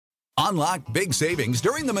Unlock big savings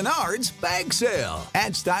during the Menards Bag Sale.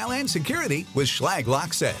 Add style and security with Schlage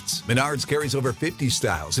lock sets. Menards carries over 50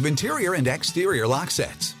 styles of interior and exterior lock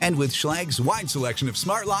sets. And with Schlage's wide selection of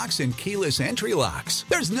smart locks and keyless entry locks,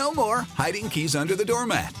 there's no more hiding keys under the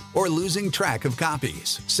doormat or losing track of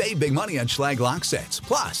copies. Save big money on Schlage lock sets.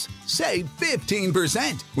 Plus, save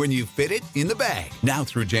 15% when you fit it in the bag. Now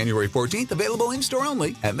through January 14th, available in-store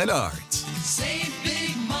only at Menards. Save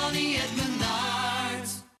big money at Menards.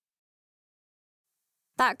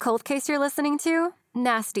 That cold case you're listening to?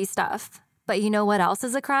 Nasty stuff. But you know what else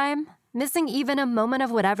is a crime? Missing even a moment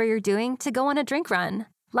of whatever you're doing to go on a drink run.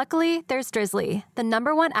 Luckily, there's Drizzly, the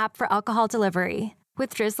 #1 app for alcohol delivery.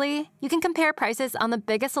 With Drizzly, you can compare prices on the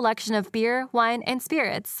biggest selection of beer, wine, and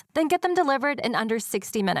spirits, then get them delivered in under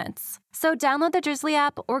 60 minutes. So download the Drizzly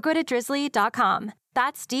app or go to drizzly.com.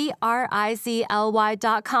 That's DRIZLY.com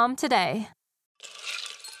today.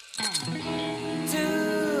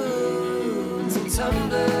 Tunes and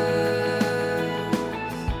tumblers.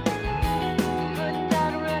 Put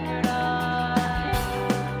that record on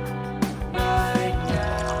right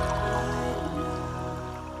now.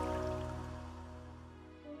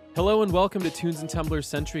 Hello and welcome to Tunes and Tumblers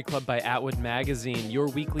Century Club by Atwood Magazine, your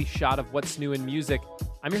weekly shot of what's new in music.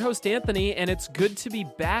 I'm your host, Anthony, and it's good to be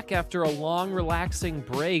back after a long, relaxing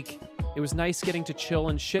break. It was nice getting to chill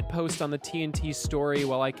and shitpost on the TNT story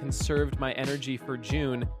while I conserved my energy for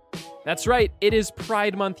June. That's right, it is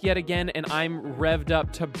Pride Month yet again, and I'm revved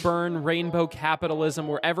up to burn rainbow capitalism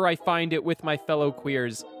wherever I find it with my fellow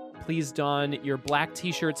queers. Please don your black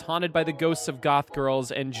t-shirts haunted by the ghosts of goth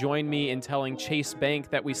girls and join me in telling Chase Bank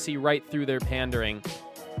that we see right through their pandering.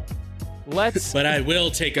 But I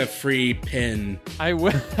will take a free pin. I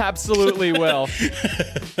absolutely will.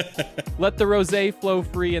 Let the rosé flow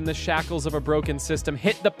free in the shackles of a broken system.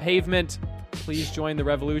 Hit the pavement. Please join the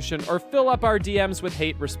revolution or fill up our DMs with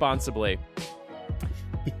hate responsibly.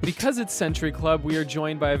 Because it's Century Club, we are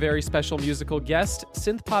joined by a very special musical guest.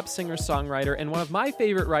 Synth-pop singer-songwriter and one of my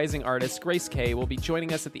favorite rising artists, Grace K, will be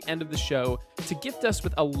joining us at the end of the show to gift us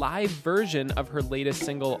with a live version of her latest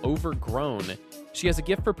single, Overgrown. She has a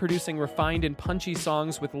gift for producing refined and punchy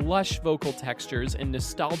songs with lush vocal textures and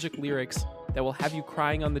nostalgic lyrics that will have you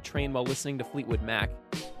crying on the train while listening to Fleetwood Mac.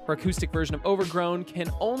 Her acoustic version of Overgrown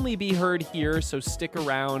can only be heard here, so stick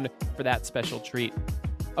around for that special treat.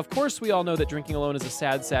 Of course, we all know that drinking alone is a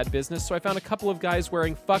sad, sad business, so I found a couple of guys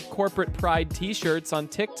wearing Fuck Corporate Pride t-shirts on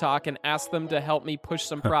TikTok and asked them to help me push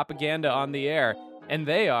some propaganda on the air. And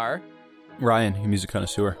they are... Ryan, your music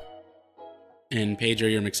connoisseur. And Pedro,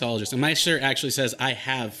 your mixologist. And my shirt actually says, I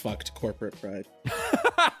have fucked corporate pride.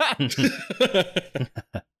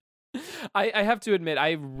 I have to admit,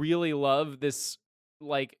 I really love this,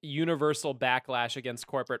 like, universal backlash against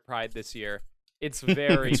corporate pride this year. It's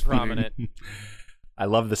very prominent. I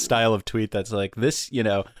love the style of tweet that's like, this,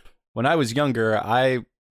 when I was younger, I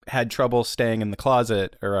had trouble staying in the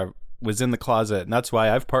closet, or I was in the closet, and that's why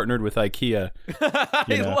I've partnered with IKEA.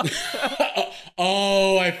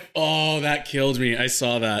 That killed me. I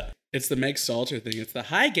saw that. It's the Meg Salter thing. It's the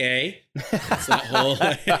hi gay. It's that whole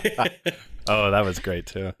Oh, that was great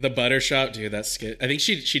too. The butter shop, dude, that skit. I think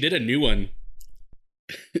she did a new one.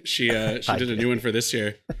 she did a new one for this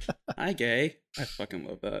year. Hi gay. I fucking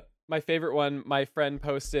love that. My favorite one, my friend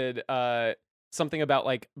posted something about,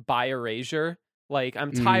 like, buy erasure. Like,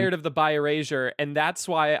 I'm tired of the buy erasure, and that's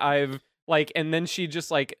why I've, like, and then she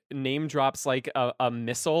just, like, name drops, like, a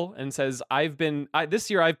missile and says, this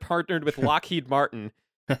year I've partnered with Lockheed Martin.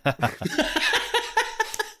 I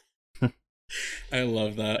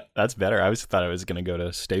love that. That's better. I always thought I was going to go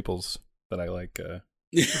to Staples, but I like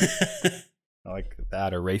I like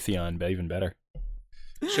that, or Raytheon, but even better.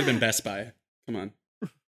 Should have been Best Buy. Come on.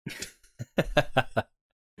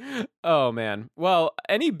 Oh man. Well,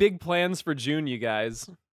 any big plans for June, you guys?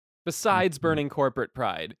 Besides burning corporate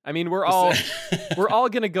pride. I mean, we're all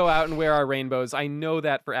going to go out and wear our rainbows. I know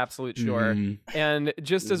that for absolute sure. And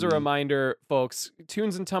just as a reminder, folks,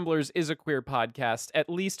 Tunes and Tumblers is a queer podcast. At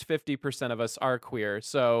least 50% of us are queer.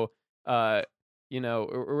 So, we're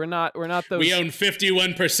not those. We own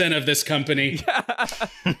 51% of this company.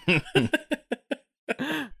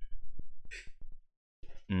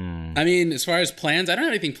 I mean, as far as plans, I don't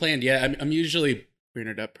have anything planned yet. I'm usually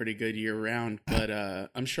greenered up pretty good year round, but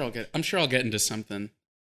I'm sure I'll get into something.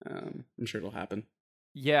 I'm sure it'll happen.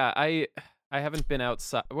 Yeah, I haven't been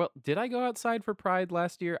outside. Well, did I go outside for Pride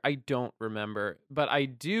last year? I don't remember, but I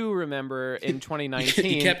do remember in 2019.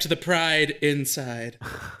 You kept the pride inside.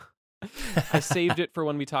 I saved it for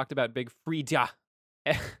when we talked about Big Frida.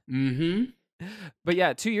 Mm-hmm. But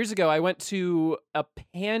yeah, 2 years ago, I went to a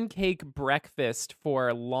pancake breakfast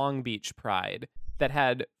for Long Beach Pride that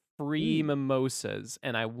had free mimosas,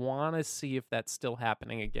 and I want to see if that's still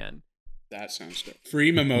happening again. That sounds good.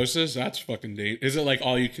 Free mimosas? That's fucking dangerous. Is it like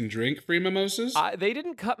all you can drink free mimosas? They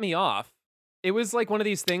didn't cut me off. It was like one of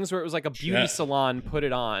these things where it was like a beauty salon put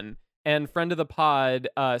it on. And friend of the pod,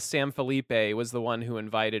 Sam Felipe, was the one who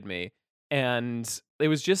invited me. And it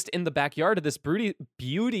was just in the backyard of this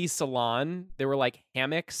beauty salon. There were like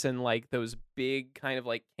hammocks and like those big kind of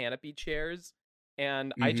like canopy chairs.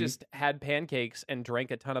 And I just had pancakes and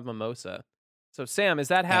drank a ton of mimosa. So Sam, is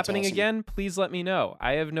that happening again? Please let me know.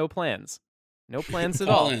 I have no plans. No plans at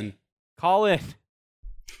all. Call in.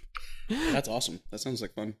 That's awesome. That sounds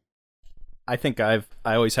like fun. I think I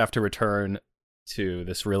always have to return to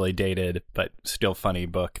this really dated but still funny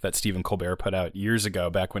book that Stephen Colbert put out years ago,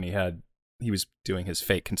 back when he was doing his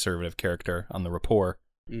fake conservative character on the Rapport.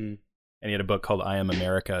 And he had a book called I Am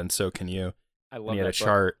America and So Can You. I love that. And he had a book.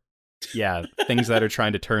 chart. Yeah, things that are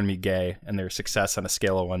trying to turn me gay and their success on a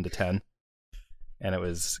scale of 1 to 10. And it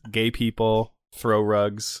was gay people, throw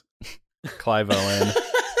rugs, Clive Owen,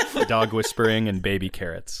 dog whispering, and baby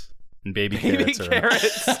carrots. And baby carrots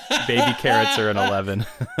are an 11.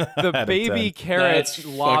 The baby carrots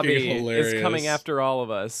lobby hilarious. is coming after all of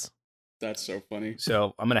us. That's so funny.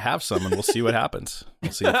 So I'm gonna have some, and we'll see what happens.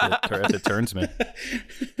 We'll see if it turns me.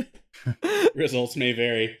 Results may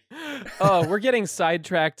vary. Oh, we're getting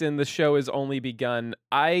sidetracked, and the show has only begun.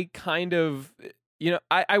 I kind of,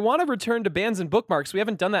 I want to return to bands and bookmarks. We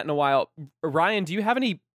haven't done that in a while. Ryan, do you have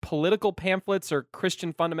any political pamphlets or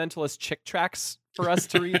Christian fundamentalist chick tracts for us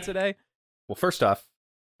to read today? Well, first off,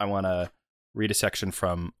 I want to read a section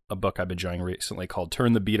from a book I've been enjoying recently called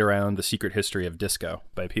Turn the Beat Around, The Secret History of Disco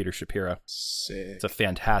by Peter Shapiro. Sick. It's a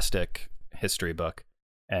fantastic history book,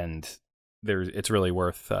 and it's really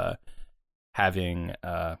worth having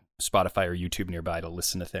Spotify or YouTube nearby to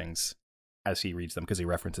listen to things as he reads them, because he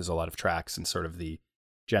references a lot of tracks and sort of the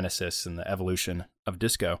genesis and the evolution of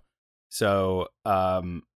disco. So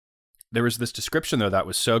there was this description, though, that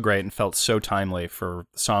was so great and felt so timely for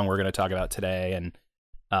the song we're going to talk about today, and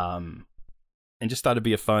just thought it'd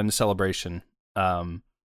be a fun celebration.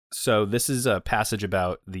 So this is a passage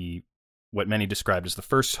about what many described as the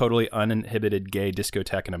first totally uninhibited gay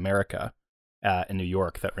discotheque in America in New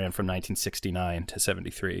York that ran from 1969 to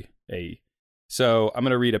 73 AE. So I'm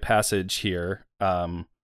going to read a passage here.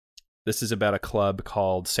 This is about a club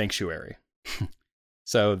called Sanctuary.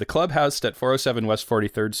 So the club housed at 407 West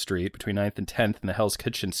 43rd Street between 9th and 10th in the Hell's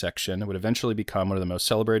Kitchen section would eventually become one of the most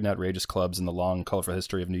celebrated and outrageous clubs in the long, colorful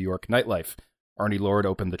history of New York nightlife. Arnie Lord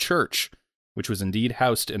opened the Church, which was indeed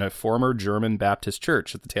housed in a former German Baptist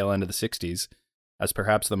church at the tail end of the 60s, as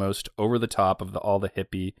perhaps the most over-the-top of all the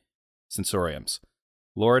hippie sensoriums.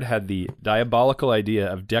 Lord had the diabolical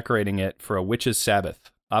idea of decorating it for a witch's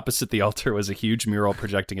Sabbath. Opposite the altar was a huge mural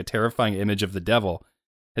projecting a terrifying image of the devil,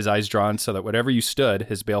 his eyes drawn so that wherever you stood,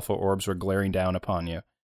 his baleful orbs were glaring down upon you.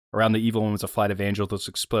 Around the evil one was a flight of angels with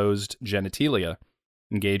exposed genitalia,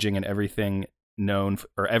 engaging in every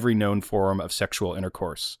known form of sexual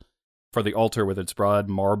intercourse. For the altar, with its broad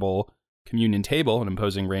marble communion table and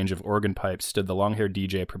imposing range of organ pipes, stood the long-haired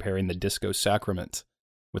DJ preparing the disco sacrament.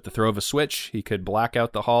 With the throw of a switch, he could black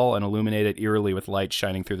out the hall and illuminate it eerily with light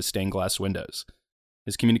shining through the stained glass windows.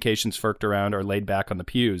 His communications lurked around or laid back on the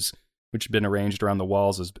pews, which had been arranged around the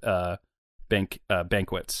walls as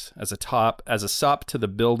banquets. As a sop to the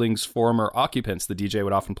building's former occupants, the DJ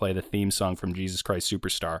would often play the theme song from Jesus Christ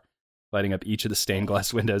Superstar, lighting up each of the stained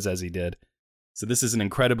glass windows as he did. So this is an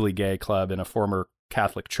incredibly gay club in a former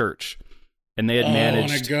Catholic church. And they had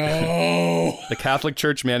managed... The Catholic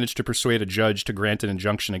Church managed to persuade a judge to grant an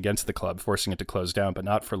injunction against the club, forcing it to close down, but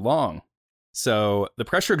not for long. So the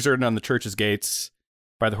pressure exerted on the church's gates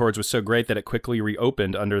by the hordes was so great that it quickly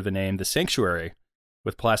reopened under the name The Sanctuary,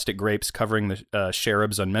 with plastic grapes covering the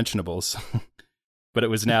cherub's unmentionables. But it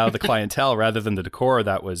was now the clientele rather than the decor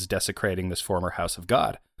that was desecrating this former house of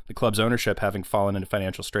God. The club's ownership, having fallen into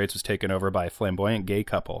financial straits, was taken over by a flamboyant gay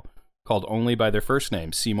couple, called only by their first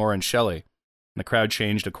names, Seymour and Shelley, and the crowd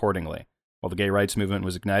changed accordingly. While the gay rights movement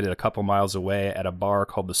was ignited a couple miles away at a bar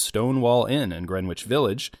called the Stonewall Inn in Greenwich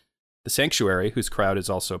Village, the Sanctuary, whose crowd is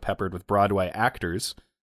also peppered with Broadway actors,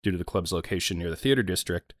 due to the club's location near the theater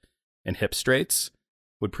district, and hip straights,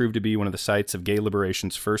 would prove to be one of the sites of gay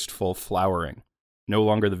liberation's first full flowering. No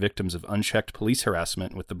longer the victims of unchecked police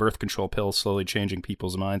harassment, with the birth control pill slowly changing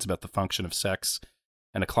people's minds about the function of sex,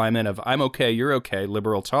 and a climate of I'm okay, you're okay,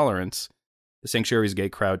 liberal tolerance, the Sanctuary's gay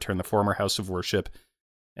crowd turned the former house of worship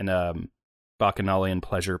and Bacchanalian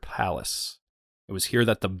pleasure palace. It was here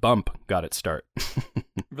that the bump got its start.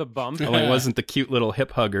 The bump? Well, it wasn't the cute little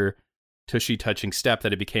hip hugger, tushy touching step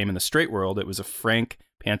that it became in the straight world. It was a frank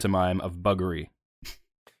pantomime of buggery.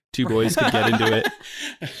 Two boys could get into it.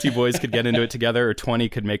 Two boys could get into it together, or 20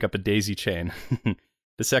 could make up a daisy chain.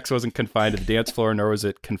 The sex wasn't confined to the dance floor, nor was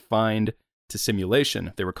it confined to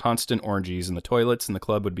simulation. There were constant orgies in the toilets, and the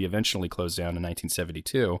club would be eventually closed down in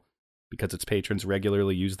 1972 because its patrons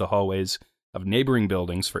regularly used the hallways of neighboring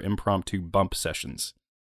buildings for impromptu bump sessions.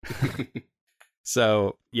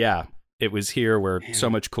 So, yeah, it was here where so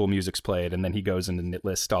much cool music's played, and then he goes in and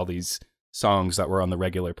lists all these songs that were on the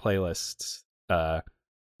regular playlists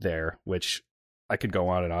there, which I could go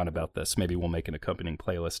on and on about this. Maybe we'll make an accompanying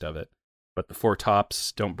playlist of it. But the Four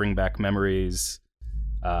Tops, Don't Bring Back Memories,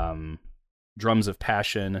 Drums of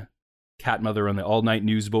Passion, Cat Mother and the All Night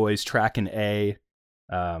Newsboys, Track and A,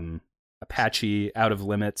 Apache, Out of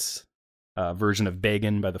Limits, version of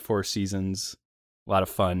Beggin' by the Four Seasons. A lot of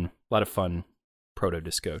fun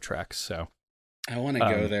proto-disco tracks. So I want to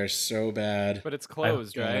go there so bad. But it's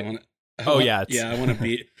closed, right? I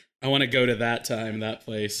want to go to that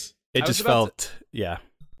place. It just felt, yeah.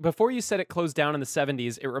 Before you said it closed down in the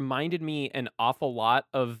 70s, it reminded me an awful lot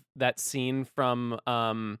of that scene from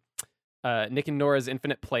Nick and Nora's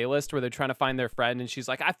Infinite Playlist where they're trying to find their friend and she's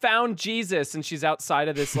like, I found Jesus, and she's outside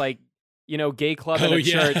of this gay club in a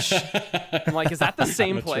church. I'm like, is that the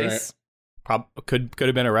same place? Right. Could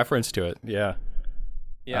have been a reference to it, yeah.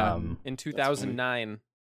 Yeah, in 2009.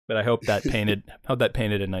 But I hope that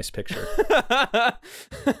painted a nice picture.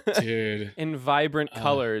 Dude. In vibrant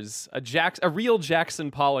colors. A real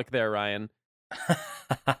Jackson Pollock there, Ryan. I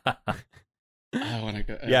want to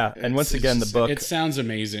go. Yeah, and once again, the book. It sounds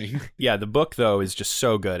amazing. Yeah, the book, though, is just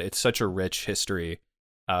so good. It's such a rich history.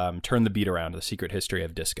 Turn the Beat Around, The Secret History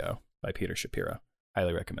of Disco by Peter Shapiro.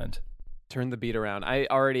 Highly recommend. Turn the Beat Around. I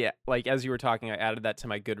already, as you were talking, I added that to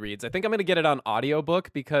my Goodreads. I think I'm going to get it on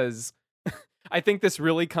audiobook because I think this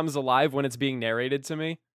really comes alive when it's being narrated to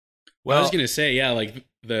me. Well, I was going to say, yeah, like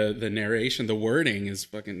the narration, the wording is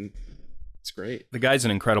fucking, it's great. The guy's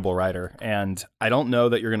an incredible writer, and I don't know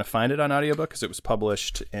that you're going to find it on audiobook because it was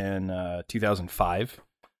published in 2005,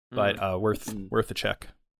 but worth a check.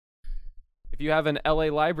 If you have an LA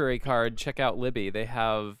Library card, check out Libby. They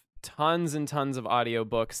have tons and tons of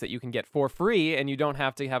audiobooks that you can get for free, and you don't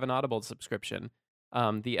have to have an Audible subscription.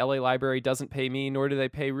 The LA Library doesn't pay me, nor do they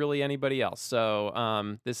pay really anybody else.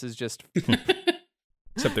 So this is just...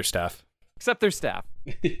 Except their staff. Except their staff.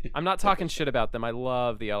 I'm not talking shit about them. I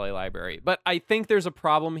love the LA Library. But I think there's a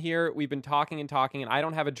problem here. We've been talking, and I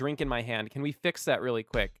don't have a drink in my hand. Can we fix that really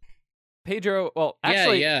quick? Pedro, well,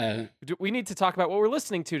 actually, we need to talk about what we're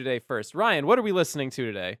listening to today first. Ryan, what are we listening to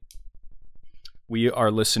today? We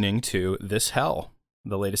are listening to This Hell,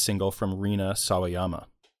 the latest single from Rina Sawayama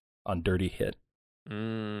on Dirty Hit.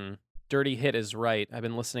 Dirty Hit is right. I've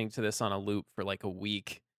been listening to this on a loop for like a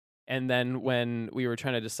week. And then when we were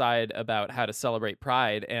trying to decide about how to celebrate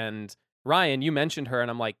Pride, and Ryan, you mentioned her,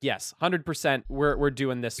 and I'm like, yes, 100%, we're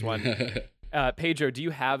doing this one. Pedro, do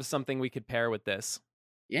you have something we could pair with this?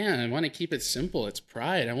 Yeah, I want to keep it simple. It's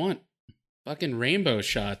Pride. I want fucking rainbow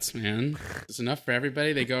shots, man. It's enough for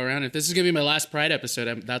everybody. They go around. If this is going to be my last Pride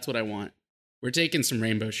episode, that's what I want. We're taking some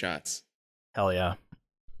rainbow shots. Hell yeah.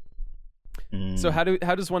 So how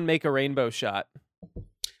does one make a rainbow shot?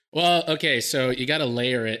 Well, okay, so you got to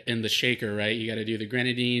layer it in the shaker, right? You got to do the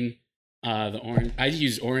grenadine, the orange. I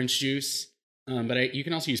use orange juice, but you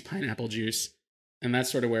can also use pineapple juice. And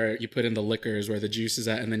that's sort of where you put in the liquors, where the juice is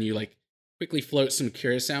at, and then you like quickly float some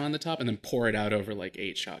curacao on the top and then pour it out over like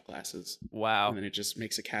 8 shot glasses. Wow. And then it just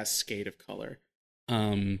makes a cascade of color.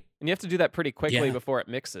 And you have to do that pretty quickly before it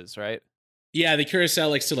mixes, right? Yeah, the curacao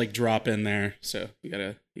likes to like drop in there, so you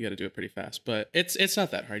gotta do it pretty fast. But it's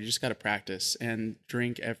not that hard. You just gotta practice and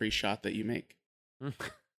drink every shot that you make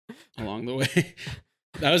along the way.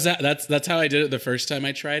 That's how I did it the first time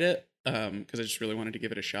I tried it, because I just really wanted to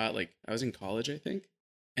give it a shot. Like I was in college, I think,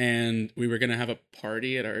 and we were gonna have a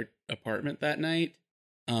party at our apartment that night,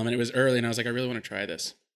 and it was early, and I was like, I really want to try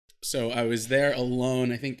this. So I was there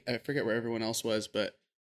alone. I forget where everyone else was, but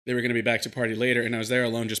they were going to be back to party later, and I was there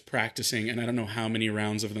alone just practicing, and I don't know how many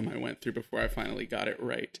rounds of them I went through before I finally got it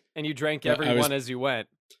right. And you drank every one as you went.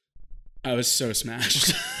 I was so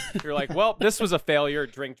smashed. You're like, well, this was a failure.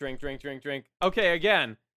 Drink. Okay,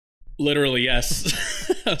 again. Literally,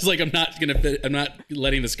 yes. I was like, I'm not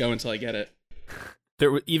letting this go until I get it.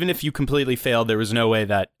 Even if you completely failed, there was no way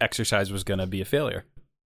that exercise was going to be a failure.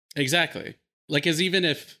 Exactly. Like, even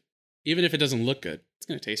if it doesn't look good, it's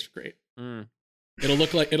going to taste great. It'll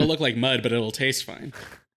look like mud, but it'll taste fine.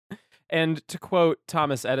 And to quote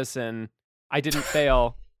Thomas Edison, I didn't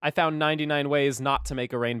fail. I found 99 ways not to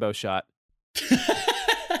make a rainbow shot.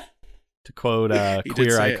 To quote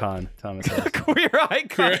queer icon Thomas Edison. Queer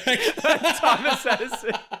icon Thomas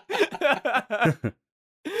Edison.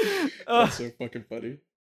 That's so fucking funny.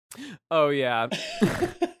 Oh yeah.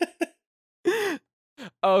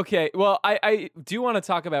 Okay, well, I do want to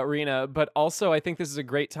talk about Rena, but also I think this is a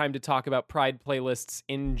great time to talk about Pride playlists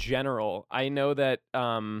in general. I know that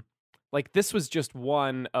like this was just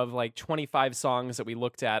one of like 25 songs that we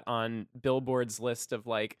looked at on Billboard's list of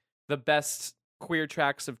like the best queer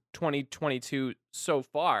tracks of 2022 so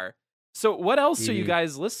far. So what else are you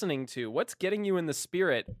guys listening to? What's getting you in the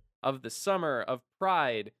spirit of the summer of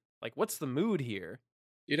Pride? Like what's the mood here?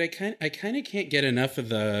 Dude, I kind of can't get enough of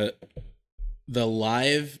the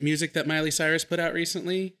live music that Miley Cyrus put out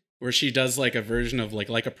recently, where she does like a version of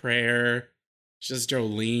like a prayer. She does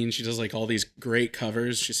Jolene. She does like all these great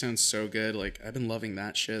covers. She sounds so good. Like I've been loving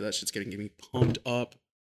that shit. That shit's getting me pumped up.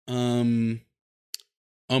 Omar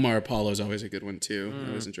Apollo is always a good one too. I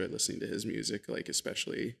always enjoyed listening to his music, like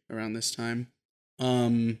especially around this time. Yeah.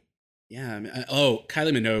 I mean,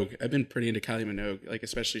 Kylie Minogue. I've been pretty into Kylie Minogue. Like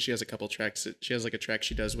especially she has a couple tracks. She has like a track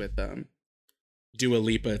she does with Dua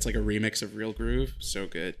Lipa. It's like a remix of Real Groove. So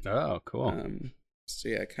good. Oh, cool. So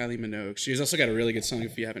yeah, Kylie Minogue. She's also got a really good song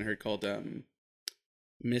if you haven't heard called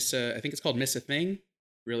Miss I think it's called Miss a Thing.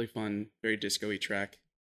 Really fun, very disco-y track.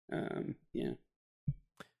 Yeah.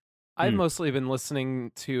 I've mostly been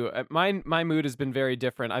listening to my mood has been very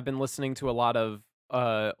different. I've been listening to a lot of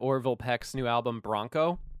Orville Peck's new album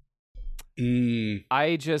Bronco. Pony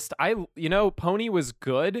was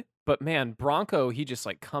good, but man, Bronco, he just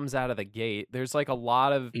like comes out of the gate. There's like a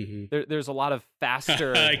lot of there's a lot of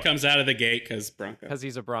faster. He comes out of the gate because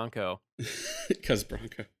he's a Bronco. Because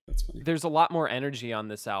Bronco. That's funny. There's a lot more energy on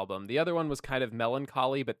this album. The other one was kind of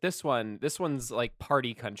melancholy, but this one's like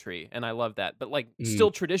party country, and I love that. But like still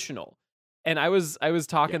traditional. And I was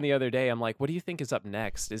talking the other day. I'm like, what do you think is up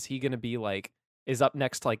next? Is he gonna be like? Is up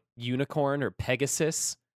next like Unicorn or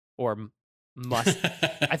Pegasus or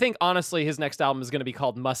I think honestly his next album is going to be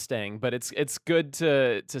called Mustang, but it's good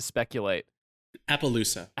to speculate.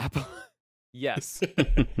 Appaloosa. Yes.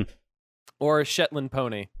 Or Shetland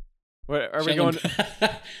Pony. What are we going?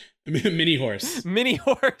 Mini Horse. Mini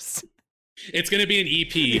Horse. It's going to be an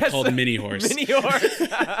EP called Mini Horse. Mini Horse.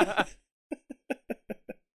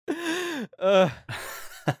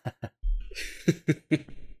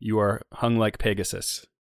 You are hung like Pegasus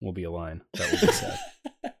will be a line that will be said.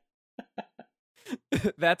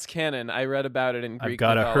 That's canon. I read about it in Greek I've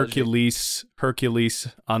got mythology. a Hercules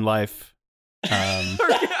on life.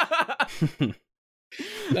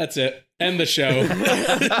 That's it. End the show.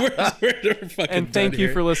 we're fucking and thank you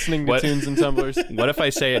here. for listening to Tunes and Tumblers. What if I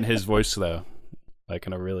say it in his voice though? Like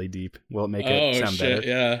in a really deep. Will it make it sound better?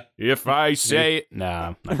 Yeah. If I say it,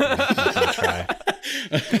 nah, I'm not gonna try.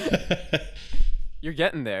 You're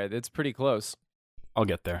getting there. It's pretty close. I'll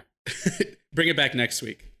get there. Bring it back next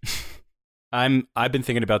week. I've been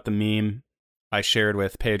thinking about the meme I shared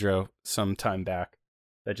with Pedro some time back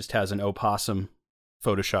that just has an opossum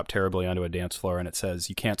photoshopped terribly onto a dance floor, and it says,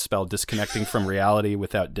 "You can't spell disconnecting from reality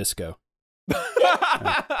without disco."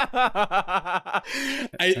 I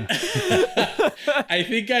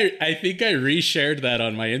think I reshared that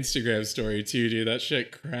on my Instagram story too, dude. That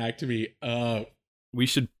shit cracked me up. We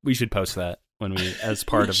should post that when we as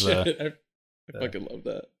part of the. I fucking love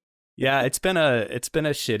that. Yeah, it's been a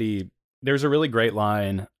shitty. There's a really great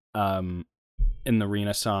line in the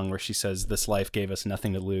Rena song where she says, "This life gave us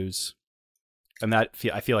nothing to lose," and I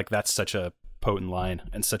feel like that's such a potent line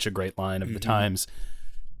and such a great line of the times.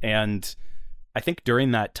 And I think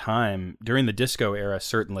during that time, during the disco era,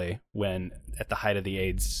 certainly when at the height of the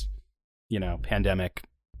AIDS, pandemic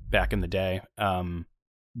back in the day,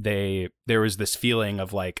 there was this feeling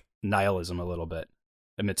of like nihilism a little bit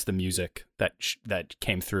amidst the music that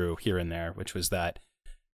came through here and there, which was that,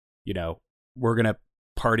 we're going to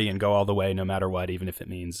party and go all the way no matter what, even if it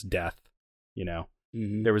means death,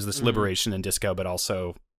 There was this liberation in disco, but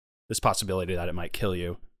also this possibility that it might kill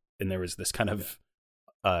you. And there was this kind of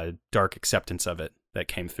dark acceptance of it that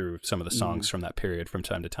came through some of the songs from that period from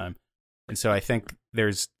time to time. And so I think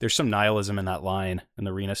there's some nihilism in that line in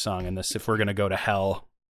the Rena song, and this, if we're going to go to hell,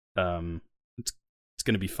 it's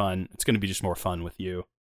going to be fun. It's going to be just more fun with you.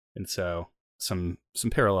 And so some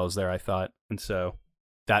parallels there, I thought. And so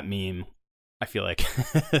that meme, I feel like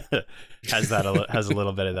has a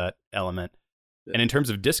little bit of that element. And in terms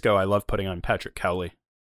of disco, I love putting on Patrick Cowley,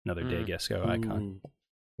 another day disco icon,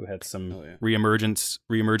 who had some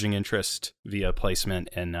reemerging interest via placement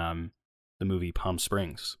in the movie Palm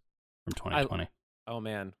Springs from 2020. Oh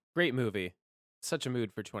man, great movie. Such a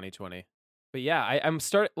mood for 2020. But yeah, I'm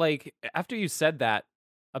after you said that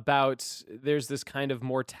about there's this kind of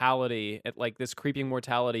mortality, like this creeping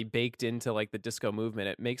mortality baked into like the disco movement.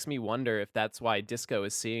 It makes me wonder if that's why disco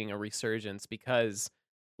is seeing a resurgence, because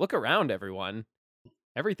look around, everyone.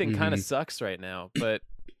 Everything kind of sucks right now, but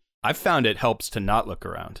I've found it helps to not look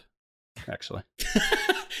around, actually.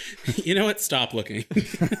 You know what? Stop looking.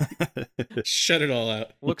 Shut it all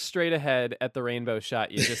out. look straight ahead at the rainbow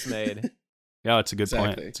shot you just made. Yeah, it's a good point.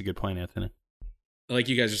 Exactly. It's a good point, Anthony. Like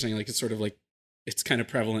you guys are saying, like it's sort of like it's kind of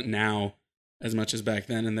prevalent now as much as back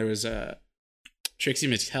then. And there was Trixie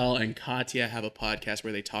Mattel and Katya have a podcast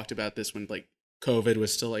where they talked about this when like COVID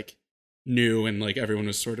was still like new and like everyone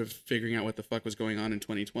was sort of figuring out what the fuck was going on in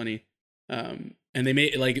 2020. And they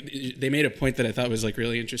made a point that I thought was like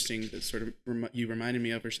really interesting that sort of you reminded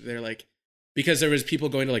me of. Where they're like, because there was people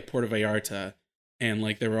going to like Puerto Vallarta and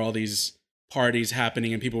like there were all these parties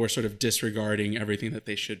happening and people were sort of disregarding everything that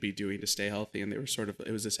they should be doing to stay healthy. And they were sort of,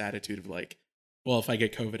 it was this attitude of like, well, if I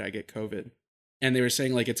get COVID, I get COVID. And they were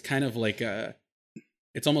saying like, it's kind of like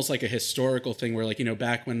it's almost like a historical thing where like, you know,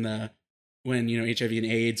 back when you know, HIV and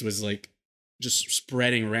AIDS was like just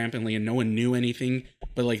spreading rampantly and no one knew anything.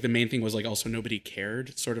 But like the main thing was like also nobody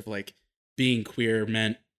cared. Sort of like being queer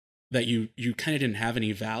meant that you kind of didn't have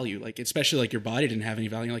any value. Like especially like your body didn't have any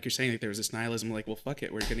value. Like you're saying, like there was this nihilism like, well, fuck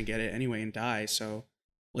it, we're gonna get it anyway and die. So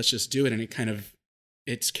let's just do it. And it kind of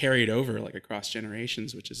it's carried over like across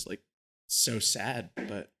generations, which is like so sad,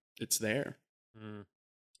 but it's there.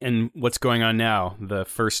 And what's going on now? The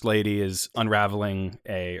First Lady is unveiling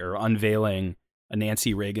a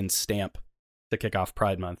Nancy Reagan stamp to kick off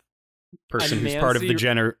Pride Month. Person who's part of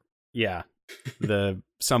the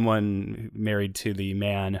someone married to the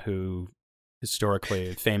man who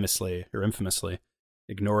historically, famously, or infamously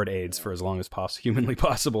ignored AIDS for as long as humanly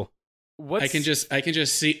possible. I can just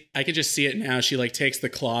see it now. She like takes the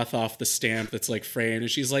cloth off the stamp that's like framed,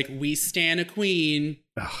 and she's like, "We stan a queen."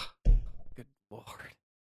 Ugh. Good Lord.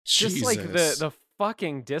 Jesus. Just like the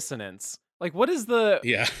fucking dissonance. Like what is the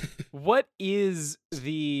what is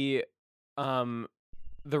the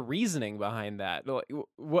reasoning behind that?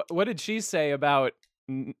 What did she say about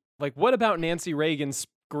like what about Nancy Reagan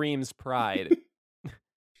screams pride?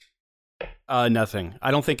 Nothing.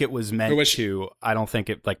 I don't think it was meant to. I don't think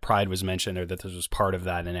it like pride was mentioned or that this was part of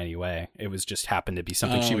that in any way. It was just happened to be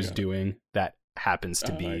something she was doing that happens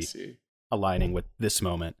to be aligning with this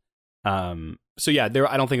moment. So yeah,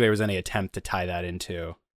 I don't think there was any attempt to tie that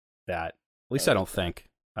into that. At least I don't think.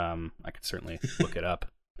 I could certainly look it up.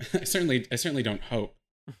 I certainly don't hope.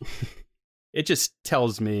 It just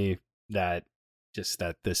tells me that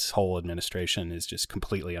this whole administration is just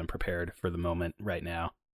completely unprepared for the moment right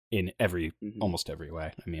now in almost every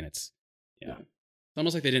way. I mean, it's It's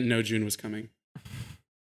almost like they didn't know June was coming.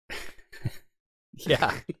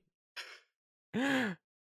 Yeah. I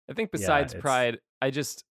think besides Pride,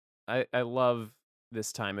 I love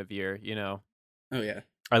this time of year, you know. Oh yeah.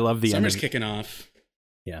 I love the summer's kicking off.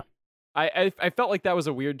 Yeah. I felt like that was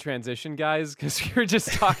a weird transition, guys, because you're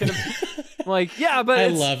just talking like, yeah, but I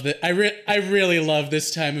love that. I really love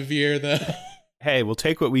this time of year, though. Hey, we'll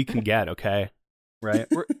take what we can get, okay? Right?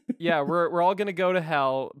 We're all gonna go to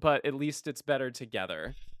hell, but at least it's better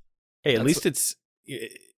together. Hey, at least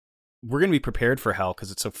we're gonna be prepared for hell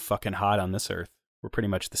because it's so fucking hot on this earth. We're pretty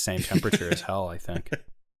much the same temperature as hell, I think.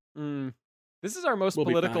 This is our most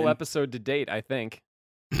political episode to date, I think.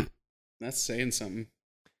 That's saying something.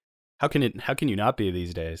 How can you not be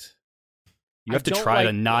these days? You have to try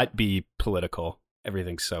to not be political.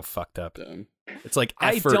 Everything's so fucked up. It's like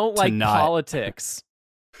effort I don't like to not... politics.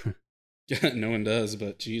 Yeah, no one does,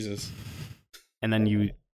 but Jesus. And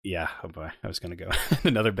then oh boy, I was gonna go in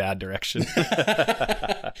another bad direction.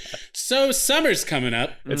 So summer's coming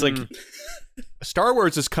up. It's like Star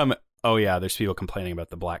Wars is coming. Oh yeah, there's people complaining about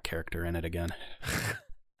the black character in it again.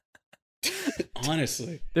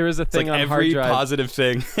 Honestly, there is a thing on every hard drive. Positive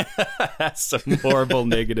thing has some horrible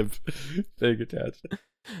negative thing attached.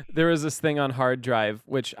 There is this thing on Hard Drive,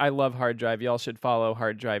 which I love. Hard Drive, y'all should follow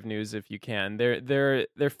Hard Drive News if you can. Their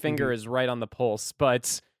finger is right on the pulse.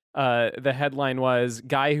 But the headline was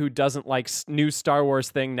 "Guy who doesn't like new Star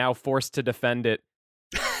Wars thing now forced to defend it."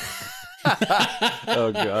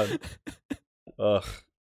 Oh god. Ugh.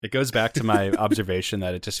 It goes back to my observation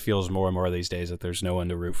that it just feels more and more these days that there's no one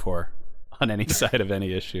to root for on any side of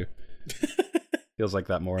any issue. Feels like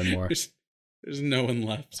that more and more. There's no one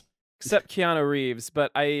left. Except Keanu Reeves, but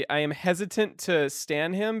I am hesitant to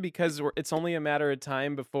stan him because it's only a matter of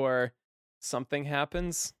time before something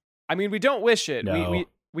happens. I mean, we don't wish it. No.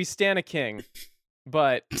 We stan a king,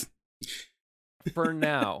 but for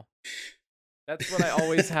now, that's what I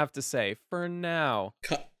always have to say. For now.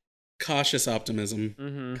 Cautious optimism.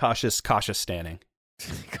 Mm-hmm. Cautious standing.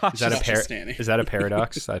 Is that a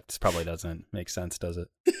paradox? That probably doesn't make sense, does it?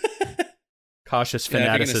 Cautious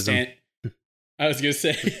fanaticism. I was gonna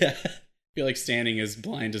say, yeah. feel like standing is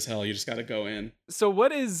blind as hell. You just got to go in. So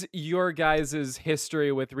what is your guys'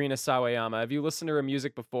 history with Rina Sawayama? Have you listened to her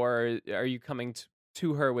music before, or are you coming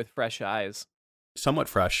to her with fresh eyes? Somewhat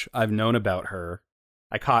fresh. I've known about her.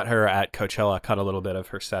 I caught her at Coachella, caught a little bit of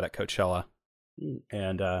her set at Coachella.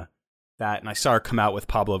 And and I saw her come out with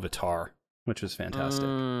Pablo Vittar, which was fantastic.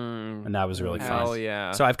 And that was really fun. Hell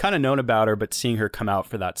yeah. So I've kind of known about her, but seeing her come out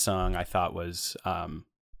for that song, I thought was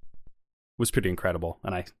pretty incredible.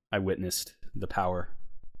 And I witnessed the power.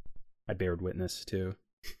 I bared witness to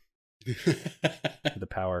the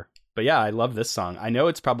power. But yeah, I love this song. I know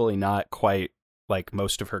it's probably not quite like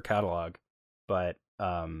most of her catalog, but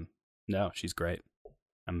no, she's great.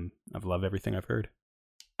 I've loved everything I've heard.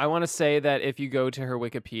 I want to say that if you go to her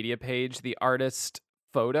Wikipedia page, the artist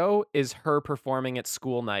photo is her performing at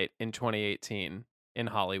School Night in 2018 in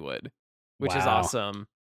Hollywood, which is Wow. awesome.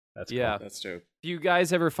 That's cool. Yeah. That's dope. If you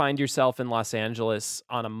guys ever find yourself in Los Angeles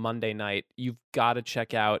on a Monday night, you've got to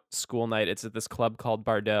check out School Night. It's at this club called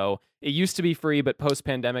Bardot. It used to be free, but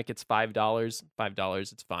post-pandemic, it's $5.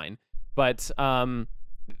 $5, it's fine. But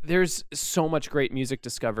there's so much great music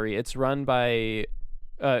discovery. It's run by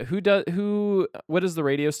what is the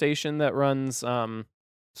radio station that runs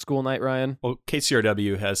School Night, Ryan? Well,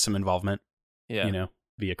 KCRW has some involvement, Yeah.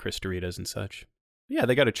 Via Chris Doritas and such. Yeah,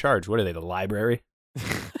 they got to charge. What are they, the library?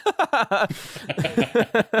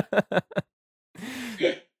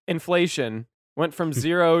 Inflation went from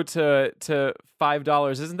 0 to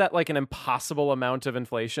 $5. Isn't that like an impossible amount of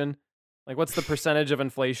inflation? Like, what's the percentage of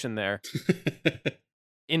inflation there?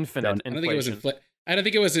 Infinite I don't think it was inflation. I don't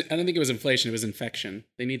think it was inflation. It was infection.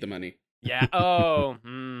 They need the money. Yeah. Oh,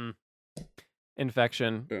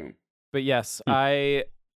 infection. Boom. But yes,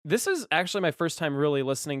 this is actually my first time really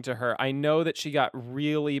listening to her. I know that she got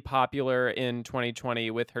really popular in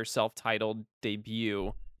 2020 with her self-titled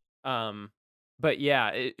debut. But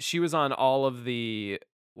yeah, she was on all of the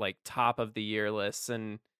like top of the year lists,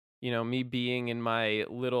 and me being in my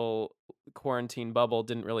little quarantine bubble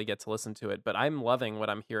didn't really get to listen to it, but I'm loving what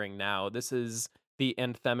I'm hearing now. This is the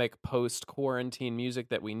anthemic post-quarantine music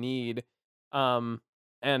that we need. And,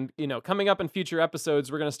 coming up in future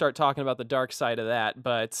episodes, we're going to start talking about the dark side of that,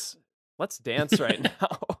 but let's dance right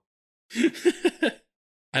now.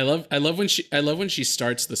 I love when she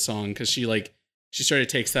starts the song, because she sort of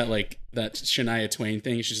takes that Shania Twain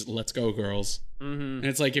thing. She's just, let's go, girls. Mm-hmm. And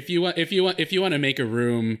it's like, if you want to make a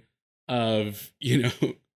room of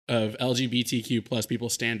LGBTQ plus people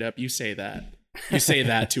stand up, you say that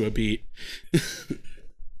to a beat.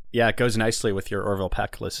 Yeah, it goes nicely with your Orville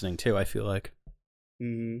Peck listening too, I feel like.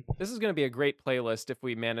 Mm-hmm. This is going to be a great playlist if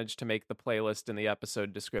we manage to make the playlist in the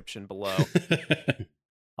episode description below.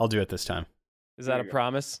 I'll do it this time. Is that a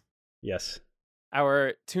promise? Yes.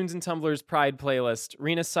 Our Tunes and Tumblers Pride playlist: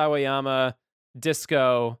 Rina Sawayama,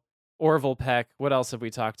 Disco, Orville Peck. What else have we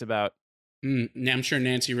talked about? I'm sure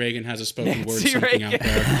Nancy Reagan has a spoken word Nancy something out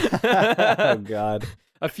Reagan. there. Oh God.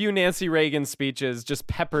 A few Nancy Reagan speeches just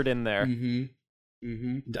peppered in there. Mm-hmm.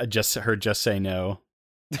 Mm-hmm. I just heard "Just Say No"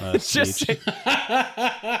 Just speech.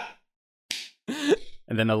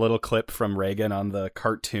 And then a little clip from Reagan on the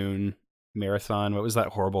cartoon marathon. What was that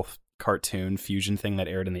horrible cartoon fusion thing that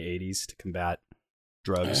aired in the 80s to combat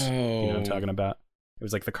drugs? You know what I'm talking about? It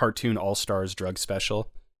was like the cartoon All-Stars drug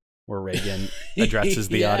special where Reagan addresses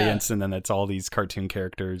the Yeah. audience, and then it's all these cartoon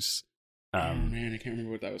characters. Oh man, I can't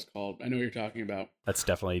remember what that was called. I know what you're talking about. That's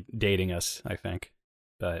definitely dating us, I think.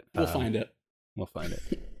 But We'll find it. We'll find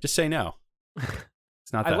it. Just say no.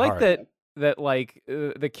 It's not that I like hard. that like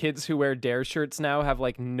the kids who wear Dare shirts now have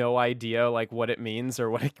like no idea like what it means or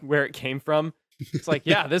where it came from. It's like,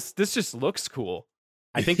 yeah, this just looks cool.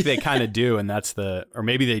 I think they kind of do, and that's or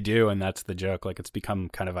maybe they do, and that's the joke. Like, it's become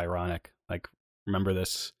kind of ironic. Like, remember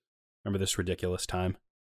this ridiculous time.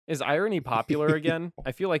 Is irony popular again?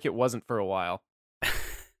 I feel like it wasn't for a while.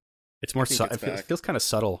 It's more, think it's it back. feels kind of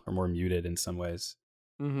subtle or more muted in some ways.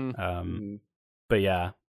 Mm-hmm. But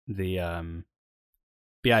yeah,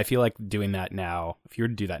 I feel like doing that now, if you were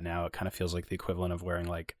to do that now, it kind of feels like the equivalent of wearing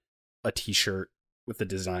like a t-shirt with the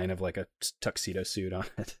design of like a tuxedo suit on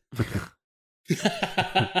it.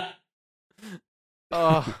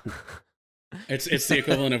 Oh, It's the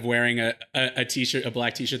equivalent of wearing a t-shirt, a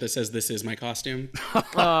black t-shirt that says "This is my costume."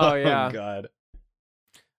 Oh, yeah. Oh God.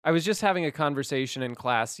 I was just having a conversation in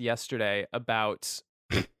class yesterday about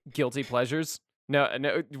guilty pleasures.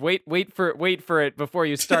 No, wait for it before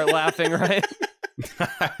you start laughing, right?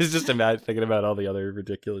 I was just thinking about all the other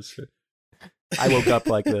ridiculous shit. I woke up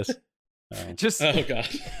like this. Just Oh god.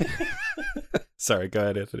 Sorry, go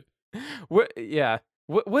ahead, Anthony. what? Yeah.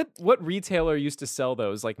 What retailer used to sell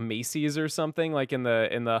those, like Macy's or something, like in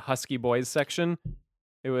the Husky Boys section?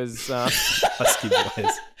 It was Husky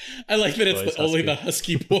Boys. I like that it's Boys only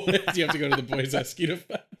Husky. the Husky Boys. You have to go to the Boys Husky to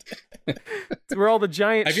find. it's where all the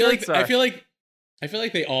giant I feel shirts like are. I feel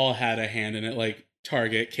like they all had a hand in it. Like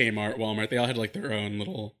Target, Kmart, Walmart. They all had like their own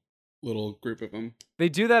little group of them. They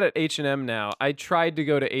do that at H&M now. I tried to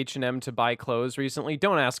go to H&M to buy clothes recently.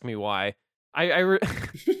 Don't ask me why. I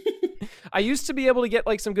used to be able to get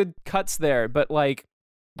like some good cuts there, but like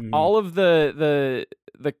all of the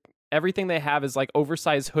everything they have is like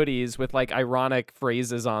oversized hoodies with like ironic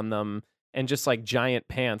phrases on them and just like giant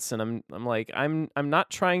pants, and I'm like I'm not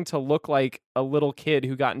trying to look like a little kid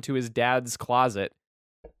who got into his dad's closet.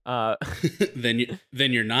 Then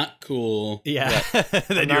you're not cool. Yeah.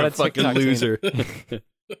 Then Not you're a a fucking TikTok loser.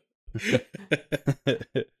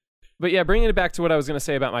 But yeah, bringing it back to what I was going to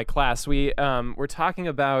say about my class, we're talking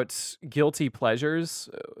about guilty pleasures.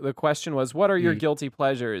 The question was, what are your guilty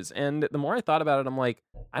pleasures? And the more I thought about it, I'm like,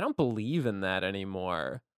 I don't believe in that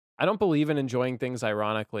anymore. I don't believe in enjoying things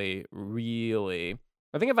ironically, really.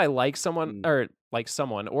 I think if I like someone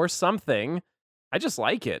or something, I just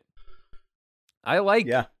like it. I like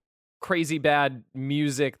crazy bad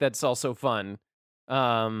music that's also fun.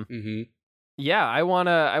 Yeah, I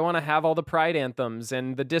wanna have all the Pride anthems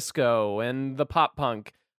and the disco and the pop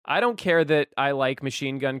punk. I don't care that I like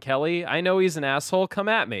Machine Gun Kelly. I know he's an asshole. Come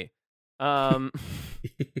at me.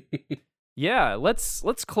 Yeah,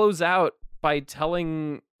 let's close out by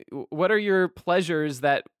telling what are your pleasures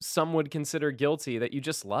that some would consider guilty that you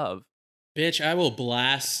just love. Bitch, I will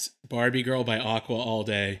blast Barbie Girl by Aqua all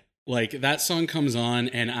day. Like that song comes on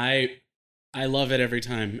and I love it every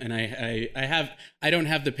time, and I don't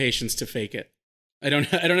have the patience to fake it. I don't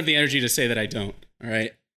have the energy to say that I don't. All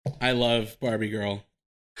right, I love Barbie Girl.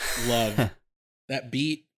 Love that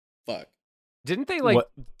beat. Fuck. Didn't they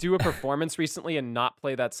do a performance recently and not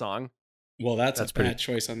play that song? Well, that's a pretty bad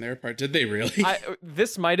choice on their part. Did they really?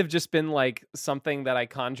 This might have just been like something that I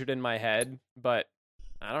conjured in my head, but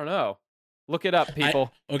I don't know. Look it up,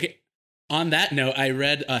 people. Okay. On that note, I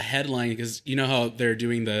read a headline because you know how they're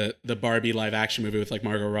doing the Barbie live action movie with like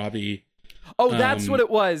Margot Robbie. Oh, that's what it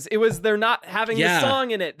was. It was they're not having the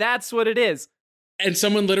song in it. That's what it is. And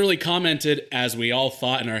someone literally commented, as we all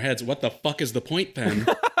thought in our heads, what the fuck is the point then?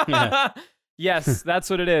 Yes, that's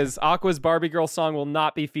what it is. Aqua's Barbie Girl song will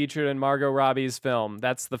not be featured in Margot Robbie's film.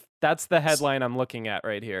 That's the headline I'm looking at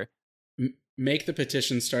right here. Make the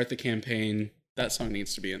petition, start the campaign. That song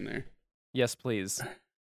needs to be in there. Yes, please.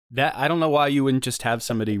 That I don't know why you wouldn't just have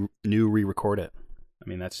somebody new re-record it. I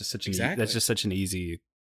mean, that's just such an easy,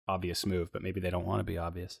 obvious move. But maybe they don't want to be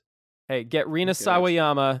obvious. Hey, get Rina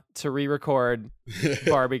Sawayama to re-record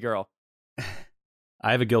Barbie Girl.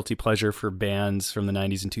 I have a guilty pleasure for bands from the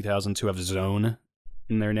 90s and 2000s who have zone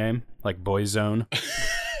in their name, like Boyzone,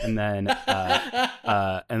 and then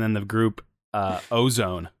the group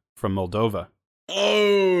Ozone from Moldova.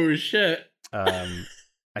 Oh shit!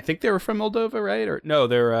 I think they were from Moldova, right? Or no,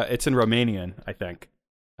 they're it's in Romanian, I think.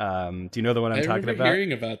 Do you know the one I'm talking about? I remember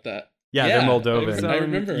hearing about that. Yeah, they're Moldovan. I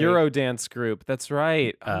remember Eurodance group. That's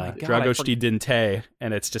right. Oh my God, Dragosti Dinte,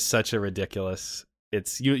 and it's just such a ridiculous.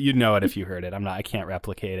 It's you'd know it if you heard it. I can't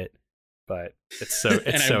replicate it, but it's so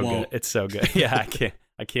good. It's so good. Yeah,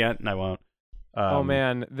 I can't, and I won't. Oh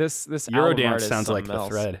man, this Eurodance sounds like the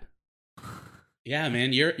thread. Yeah,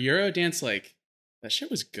 man, Eurodance, like that shit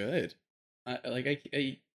was good. I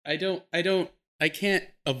can't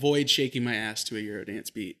avoid shaking my ass to a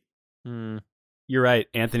Eurodance beat. You're right,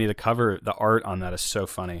 Anthony. The art on that is so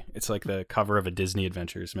funny. It's like the cover of a Disney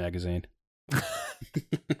Adventures magazine.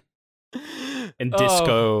 And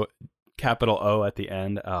disco, capital O at the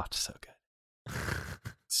end. Oh, it's so good.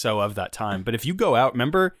 So of that time. But if you go out,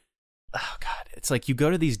 remember, oh God, it's like you go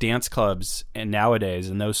to these dance clubs and nowadays,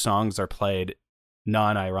 and those songs are played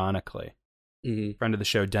non-ironically. Mm-hmm. Friend of the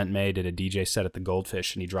show, Dent May, did a DJ set at the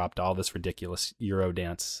Goldfish, and he dropped all this ridiculous Euro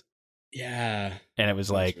dance. Yeah. And it was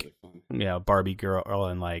like, really you know, Barbie Girl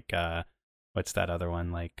and like, what's that other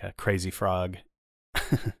one? Like Crazy Frog.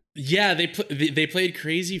 Yeah, they played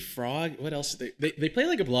Crazy Frog. What else? They played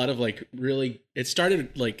like a lot of like really. It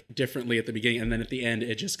started like differently at the beginning, and then at the end,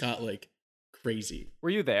 it just got like crazy. Were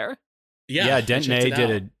you there? Yeah, Dent May did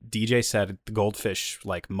a DJ set at the Goldfish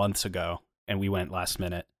like months ago, and we went last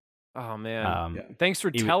minute. Oh man! Thanks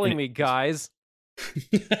for telling me, guys.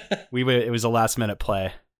 It was a last minute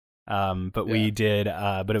play, we did.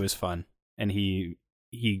 But it was fun, and he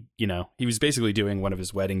was basically doing one of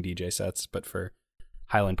his wedding DJ sets, but for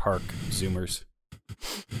Highland Park Zoomers,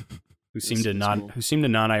 who seem to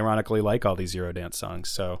non-ironically like all these Eurodance songs.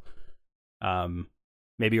 So,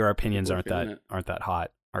 maybe our opinions aren't that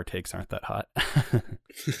hot. Our takes aren't that hot.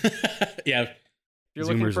 Yeah, If you're Zoomers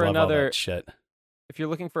looking for love all another that shit. if you're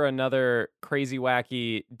looking for another crazy,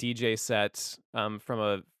 wacky DJ set from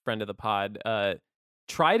a friend of the pod,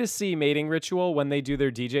 try to see Mating Ritual when they do their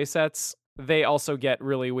DJ sets. They also get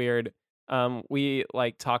really weird. We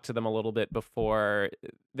like talked to them a little bit before.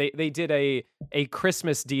 They did a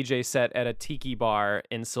Christmas DJ set at a tiki bar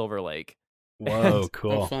in Silver Lake. Whoa,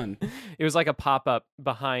 cool. Oh, fun. It was like a pop-up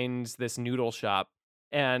behind this noodle shop,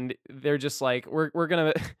 and they're just like, we're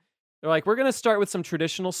gonna start with some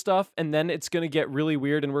traditional stuff, and then it's gonna get really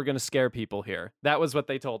weird, and we're gonna scare people here. That was what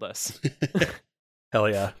they told us.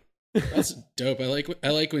 Hell yeah. That's dope. I like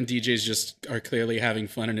when DJs just are clearly having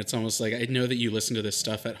fun, and it's almost like I know that you listen to this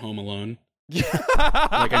stuff at home alone.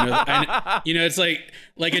 Like I know, it's like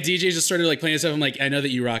a DJ just sort of like playing stuff. I'm like, I know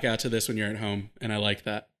that you rock out to this when you're at home, and I like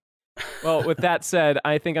that. Well, with that said,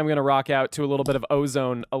 I think I'm going to rock out to a little bit of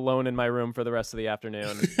Ozone alone in my room for the rest of the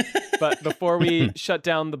afternoon. But before we shut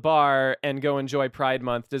down the bar and go enjoy Pride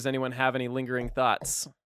Month, does anyone have any lingering thoughts?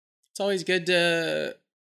 It's always good to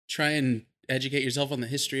try and educate yourself on the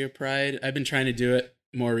history of Pride. I've been trying to do it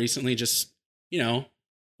more recently, just,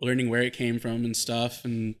 learning where it came from and stuff,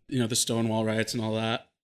 and, the Stonewall riots and all that.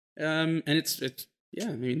 And it's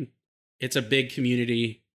a big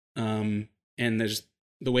community. And there's,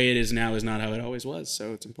 the way it is now is not how it always was.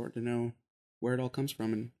 So it's important to know where it all comes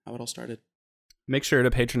from and how it all started. Make sure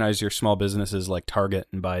to patronize your small businesses like Target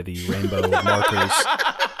and buy the rainbow markers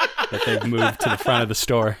that they've moved to the front of the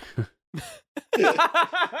store.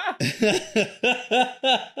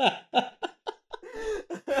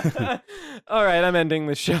 All right, I'm ending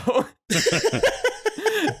the show.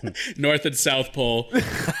 North and South Pole.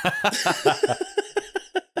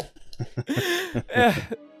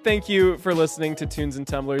 Thank you for listening to Tunes and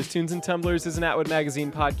Tumblers. Tunes and Tumblers is an Atwood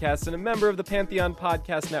Magazine podcast and a member of the Pantheon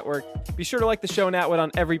Podcast Network. Be sure to like the show in Atwood on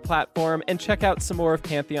every platform and check out some more of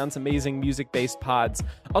Pantheon's amazing music-based pods.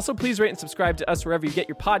 Also, please rate and subscribe to us wherever you get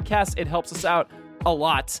your podcasts. It helps us out a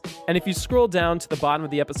lot. And if you scroll down to the bottom of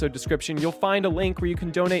the episode description, you'll find a link where you can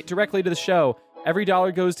donate directly to the show. Every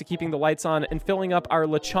dollar goes to keeping the lights on and filling up our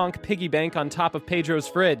LeChonk piggy bank on top of Pedro's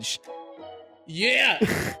fridge. Yeah!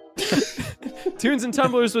 Tunes and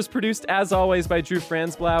Tumblers was produced, as always, by Drew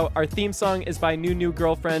Franzblau. Our theme song is by New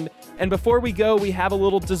Girlfriend. And before we go, we have a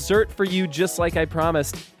little dessert for you, just like I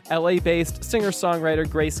promised. LA-based singer-songwriter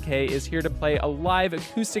Grace K is here to play a live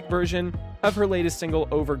acoustic version of her latest single,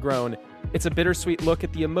 Overgrown. It's a bittersweet look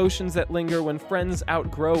at the emotions that linger when friends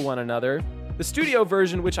outgrow one another. The studio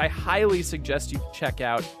version, which I highly suggest you check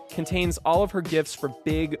out, contains all of her gifts for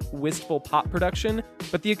big, wistful pop production,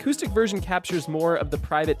 but the acoustic version captures more of the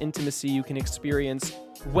private intimacy you can experience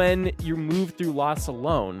when you move through loss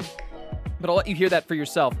alone. But I'll let you hear that for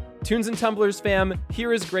yourself. Tunes and Tumblers fam,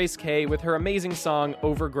 here is Grace K with her amazing song,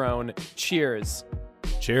 Overgrown. Cheers.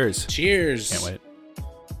 Cheers. Cheers. Can't wait.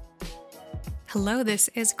 Hello, this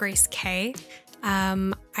is Grace K.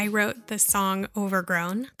 I wrote the song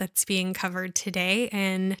Overgrown that's being covered today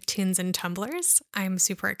in Tunes and Tumblers. I'm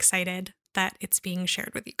super excited that it's being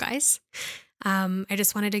shared with you guys. I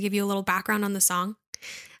just wanted to give you a little background on the song.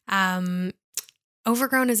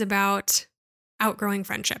 Overgrown is about outgrowing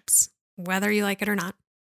friendships, whether you like it or not.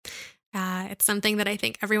 It's something that I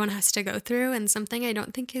think everyone has to go through and something I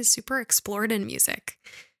don't think is super explored in music.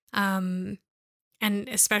 And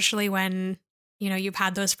especially when you've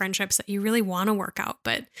had those friendships that you really want to work out,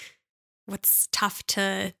 but what's tough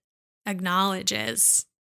to acknowledge is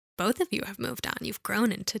both of you have moved on. You've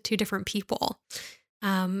grown into two different people.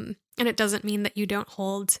 And it doesn't mean that you don't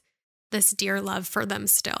hold this dear love for them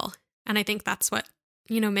still. And I think that's what,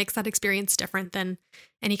 makes that experience different than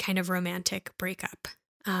any kind of romantic breakup.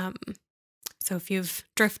 So if you've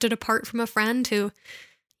drifted apart from a friend who,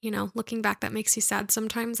 looking back, that makes you sad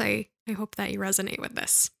sometimes, I hope that you resonate with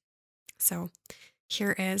this. So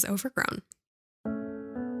here is Overgrown.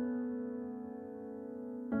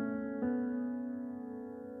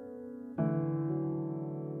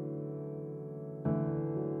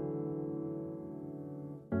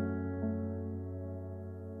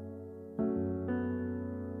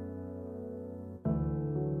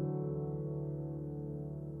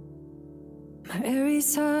 My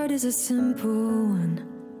Aries heart is a simple one.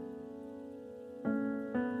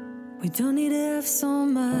 We don't need to have so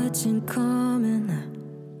much in common,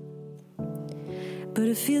 but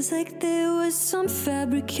it feels like there was some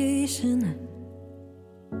fabrication.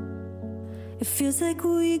 It feels like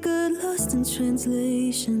we got lost in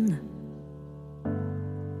translation.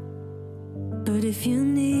 But if you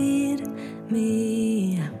need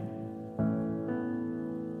me,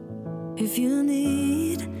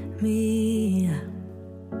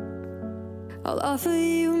 I'll offer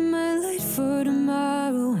you my light for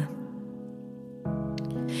tomorrow.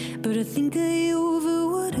 But I think I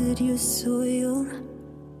watered your soil.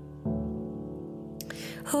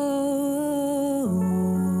 Oh,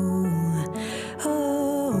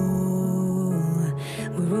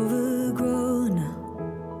 we're overgrown.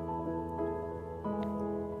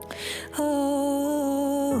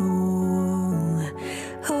 Oh,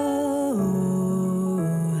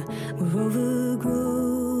 we're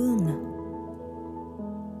overgrown.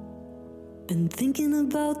 Been thinking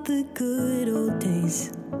about the good old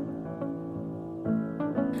days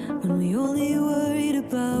when we only worried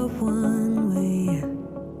about one way.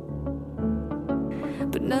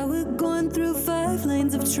 But now we're going through 5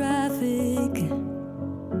 lanes of traffic,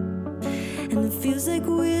 and it feels like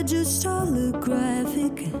we're just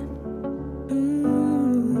holographic.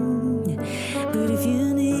 But if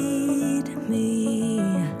you need me,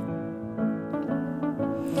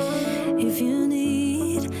 if you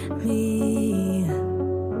need me,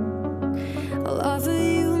 I'll offer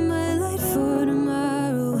you my light for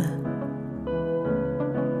tomorrow.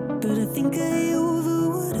 But I think I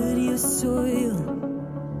overwatered your soil.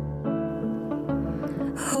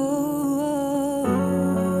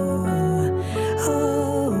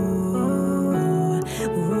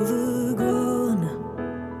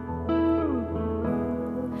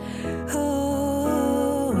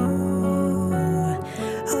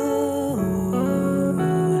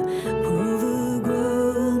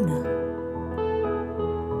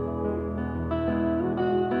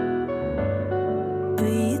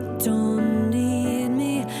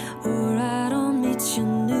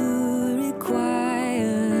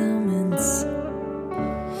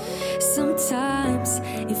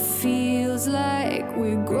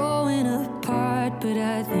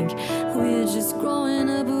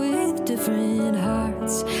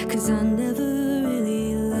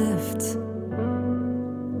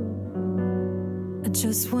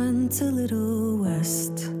 Just went a little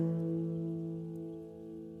west.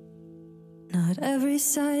 Not every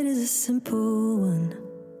side is a simple one.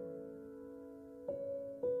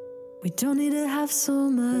 We don't need to have so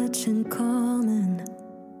much in common,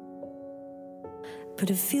 but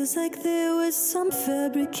it feels like there was some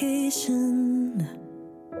fabrication.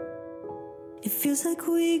 It feels like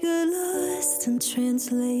we got lost in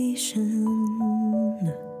translation.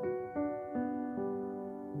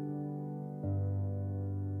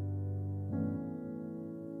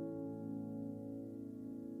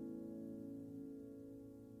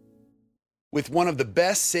 With one of the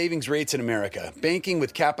best savings rates in America, banking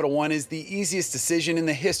with Capital One is the easiest decision in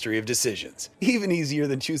the history of decisions. Even easier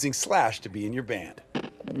than choosing Slash to be in your band.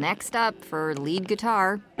 Next up for lead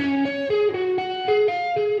guitar.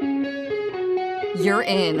 You're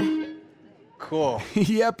in. Cool.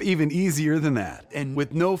 Yep, even easier than that. And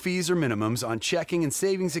with no fees or minimums on checking and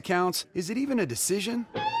savings accounts, is it even a decision?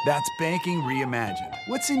 That's banking reimagined.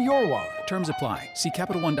 What's in your wallet? Terms apply. See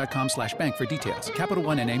CapitalOne.com/bank for details. Capital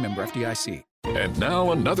One N.A. member FDIC. And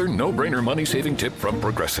now another no-brainer money-saving tip from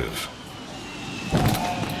Progressive.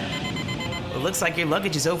 It looks like your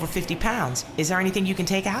luggage is over 50 pounds. Is there anything you can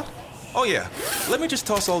take out? Oh, yeah. Let me just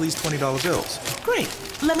toss all these $20 bills. Great.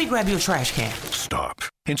 Let me grab you a trash can. Stop.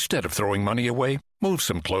 Instead of throwing money away, move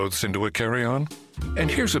some clothes into a carry-on.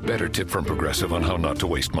 And here's a better tip from Progressive on how not to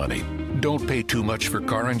waste money. Don't pay too much for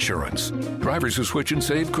car insurance. Drivers who switch and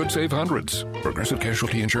save could save hundreds. Progressive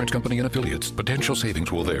Casualty Insurance Company and Affiliates. Potential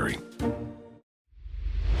savings will vary.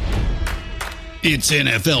 It's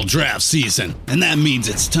NFL draft season, and that means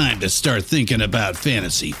it's time to start thinking about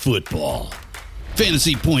fantasy football.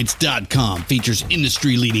 FantasyPoints.com features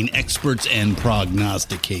industry-leading experts and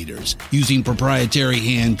prognosticators using proprietary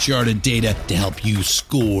hand-charted data to help you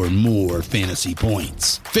score more fantasy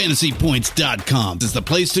points. FantasyPoints.com is the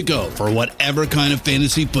place to go for whatever kind of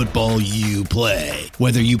fantasy football you play.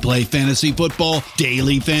 Whether you play fantasy football,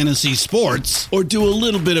 daily fantasy sports, or do a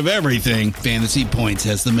little bit of everything, Fantasy Points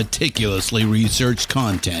has the meticulously researched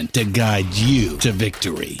content to guide you to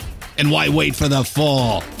victory. And why wait for the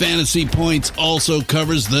fall? Fantasy Points also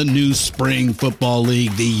covers the new spring football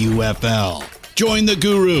league, the UFL. Join the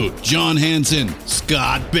guru, John Hansen,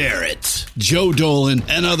 Scott Barrett, Joe Dolan,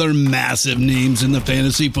 and other massive names in the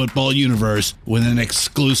fantasy football universe with an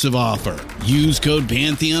exclusive offer. Use code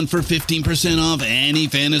Pantheon for 15% off any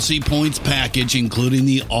Fantasy Points package, including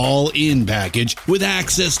the all-in package, with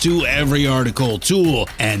access to every article, tool,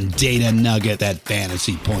 and data nugget that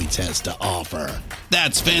Fantasy Points has to offer.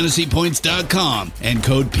 That's FantasyPoints.com and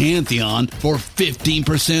code Pantheon for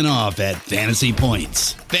 15% off at Fantasy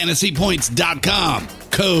Points. FantasyPoints.com,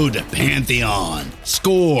 code Pantheon.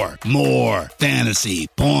 Score more fantasy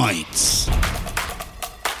points.